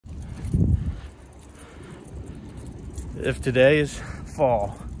If today is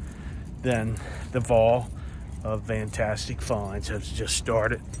fall, then the fall of fantastic finds has just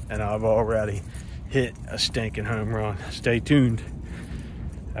started, and I've already hit a stinking home run. Stay tuned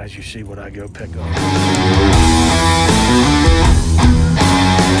as you see what I go pick up. You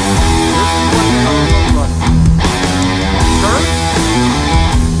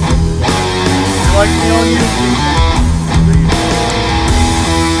like me on YouTube?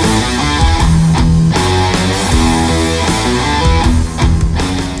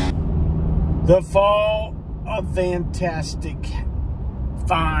 The fall of fantastic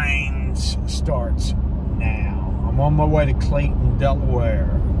finds starts now. I'm on my way to Clayton, Delaware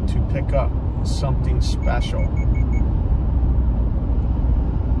to pick up something special.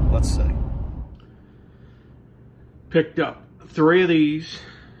 Let's see. Picked up 3 of these,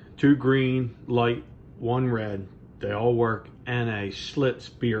 2 green, light, 1 red. They all work, and a Schlitz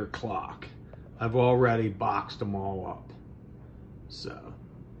beer clock. I've already boxed them all up. So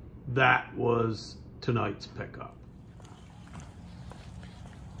that was tonight's pickup.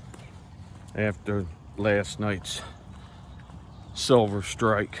 After last night's silver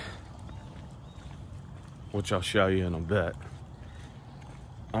strike, which I'll show you in a bit,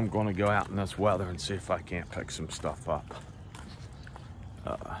 I'm going to go out in this weather and see if I can't pick some stuff up.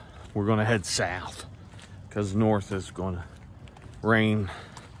 We're going to head south because north is going to rain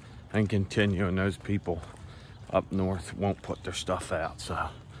and continue, and those people up north won't put their stuff out. So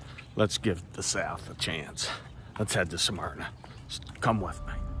let's give the south a chance. Let's head to Smyrna. Come with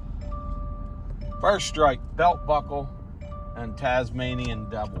me. First strike, belt buckle and Tasmanian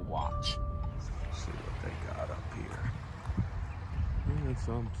devil watch. Let's see what they got up here. And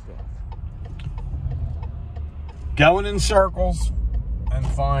some stuff. Going in circles and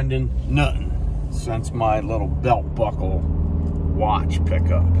finding nothing since my little belt buckle watch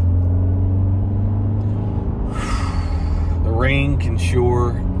pickup. The rain can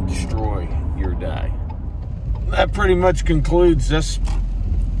sure destroy your day. That pretty much concludes this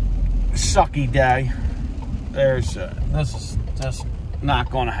sucky day. This is just not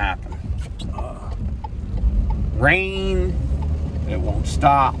going to happen. Rain, it won't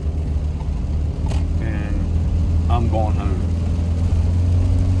stop, and I'm going home.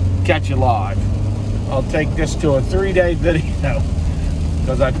 Catch you live. I'll take this to a 3-day video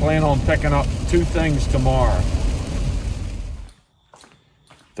because I plan on picking up 2 things tomorrow.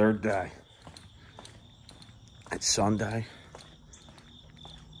 3rd day. It's Sunday.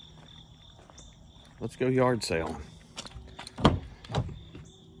 Let's go yard sailing.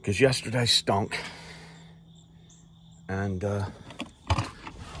 Because yesterday stunk. And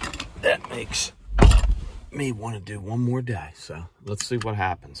that makes me want to do one more day. So let's see what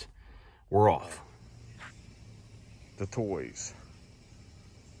happens. We're off. The toys.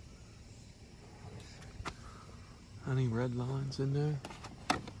 Any red lines in there?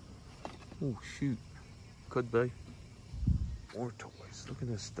 Oh, shoot. Could be. More toys. Look at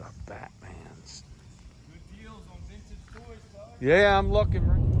this stuff. Batman's. Good deals on vintage toys, dog. Yeah, I'm looking.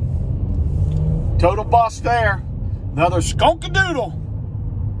 Total bust there. Another skunk-a-doodle.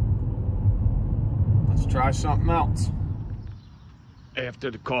 Let's try something else. After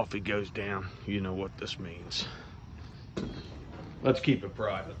the coffee goes down, you know what this means. Let's keep it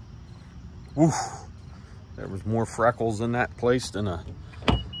private. Woof. There was more freckles in that place than a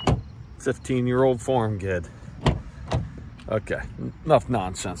 15-year-old farm kid. Okay, enough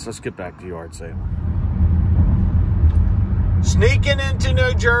nonsense. Let's get back to yard sailing. Sneaking into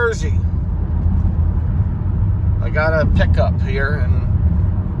New Jersey. I got a pickup here and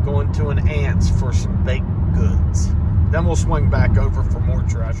going to an aunt's for some baked goods. Then we'll swing back over for more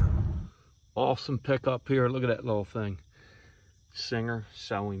treasure. Awesome pickup here. Look at that little thing. Singer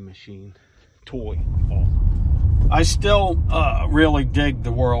sewing machine. Toy. Awesome. I still really dig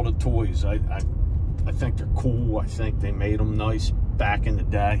the world of toys. I think they're cool. I think they made them nice back in the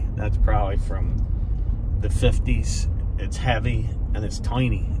day. That's probably from the 50s. It's heavy and it's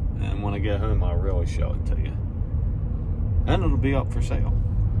tiny. And when I get home, I'll really show it to you. And it'll be up for sale.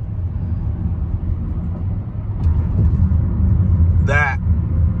 That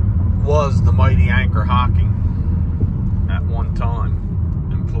was the mighty Anchor Hocking at one time.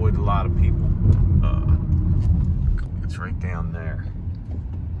 Employed a lot of people. It's right down there.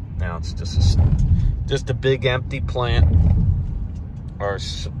 Now it's just a big empty plant. Our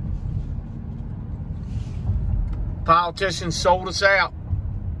politicians sold us out.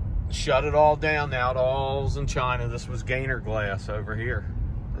 Shut it all down now. It all's in China. This was Gainer Glass over here.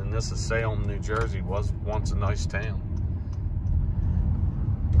 And this is Salem, New Jersey. Was once a nice town.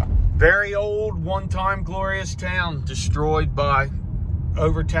 Very old, one-time glorious town. Destroyed by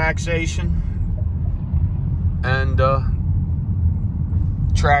overtaxation and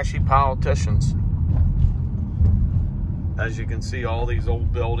trashy politicians. As you can see, all these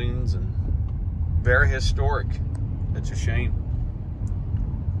old buildings and very historic. It's a shame.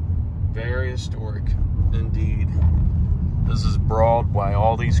 Very historic indeed. This is Broadway,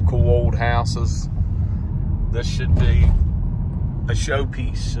 all these cool old houses. This should be a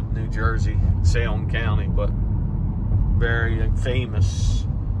showpiece of New Jersey, Salem County, but very famous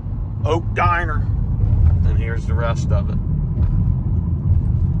Oak Diner. And here's the rest of it.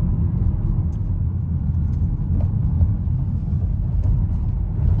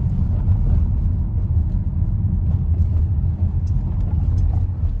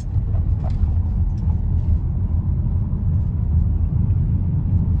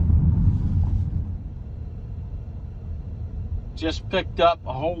 Just picked up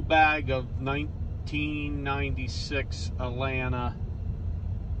a whole bag of 1996 Atlanta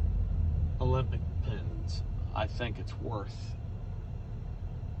Olympic pins. I think it's worth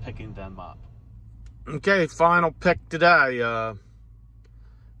picking them up. Okay, final pick today.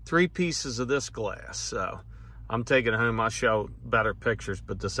 3 pieces of this glass. So I'm taking it home. I'll show better pictures,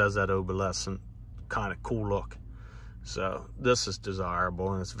 but this has that opalescent kind of cool look. So this is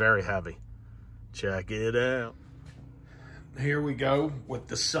desirable, and it's very heavy. Check it out. Here we go with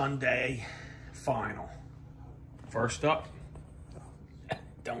the Sunday final. First up,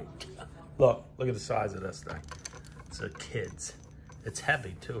 look at the size of this thing. It's a kid's. It's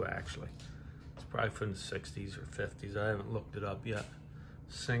heavy too, actually. It's probably from the 60s or 50s. I haven't looked it up yet.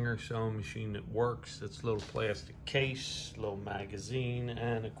 Singer sewing machine that works. It's a little plastic case, little magazine,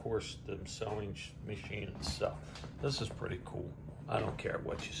 and of course the sewing machine itself. This is pretty cool. I don't care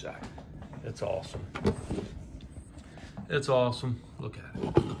what you say. It's awesome. It's awesome. Look at it.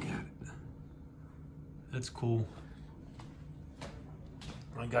 Look at it. It's cool.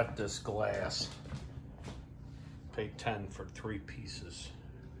 I got this glass. Paid 10 for 3 pieces.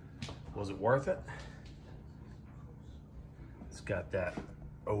 Was it worth it? It's got that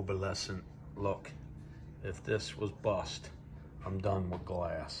opalescent look. If this was bust, I'm done with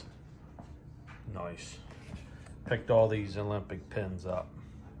glass. Nice. Picked all these Olympic pins up.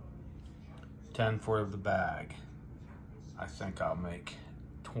 10 for the bag. I think I'll make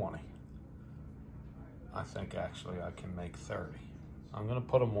 20. I think actually I can make 30. I'm gonna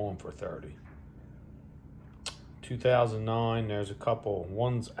put them on for 30. 2009, there's a couple.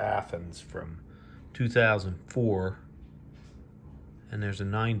 One's Athens from 2004. And there's a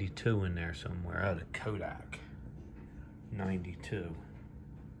 92 in there somewhere out of Kodak. 92.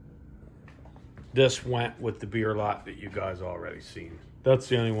 This went with the beer lot that you guys already seen. That's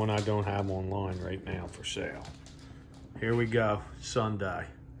the only one I don't have online right now for sale. Here we go, Sunday.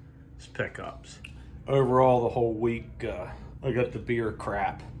 It's pickups. Overall, the whole week, I got the beer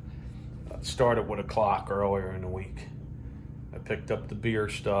crap. Started with a clock earlier in the week. I picked up the beer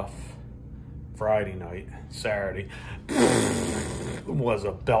stuff Friday night. Saturday was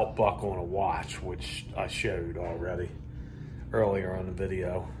a belt buckle and a watch, which I showed already earlier on the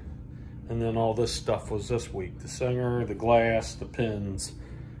video. And then all this stuff was this week. The singer, the glass, the pins.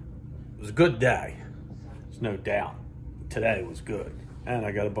 It was a good day. There's no doubt. Today was good. And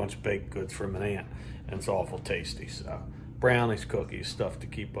I got a bunch of baked goods from an aunt, and it's awful tasty. So brownies, cookies, stuff to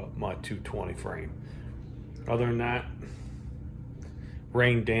keep up my 220 frame. Other than that,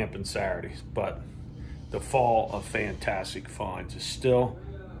 rain dampened Saturdays, but the fall of fantastic finds is still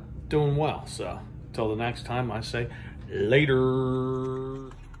doing well. So until the next time, I say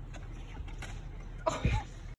later.